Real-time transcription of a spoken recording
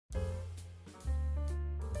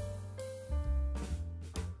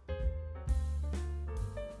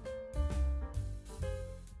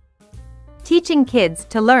Teaching kids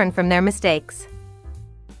to learn from their mistakes.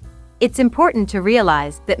 It's important to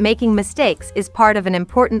realize that making mistakes is part of an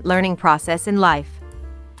important learning process in life.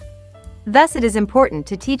 Thus, it is important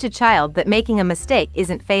to teach a child that making a mistake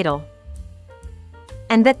isn't fatal,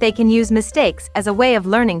 and that they can use mistakes as a way of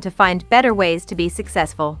learning to find better ways to be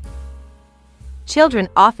successful. Children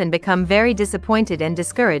often become very disappointed and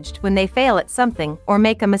discouraged when they fail at something or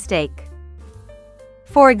make a mistake.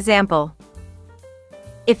 For example,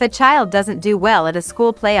 if a child doesn't do well at a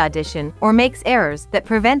school play audition or makes errors that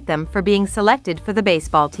prevent them from being selected for the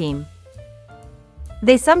baseball team,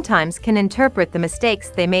 they sometimes can interpret the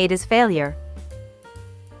mistakes they made as failure,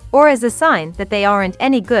 or as a sign that they aren't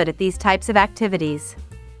any good at these types of activities.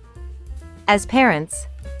 As parents,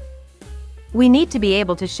 we need to be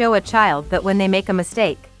able to show a child that when they make a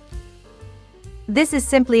mistake, this is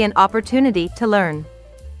simply an opportunity to learn.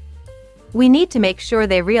 We need to make sure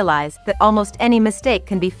they realize that almost any mistake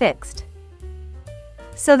can be fixed,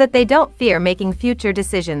 so that they don't fear making future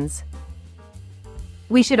decisions.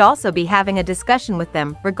 We should also be having a discussion with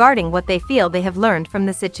them regarding what they feel they have learned from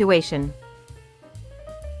the situation.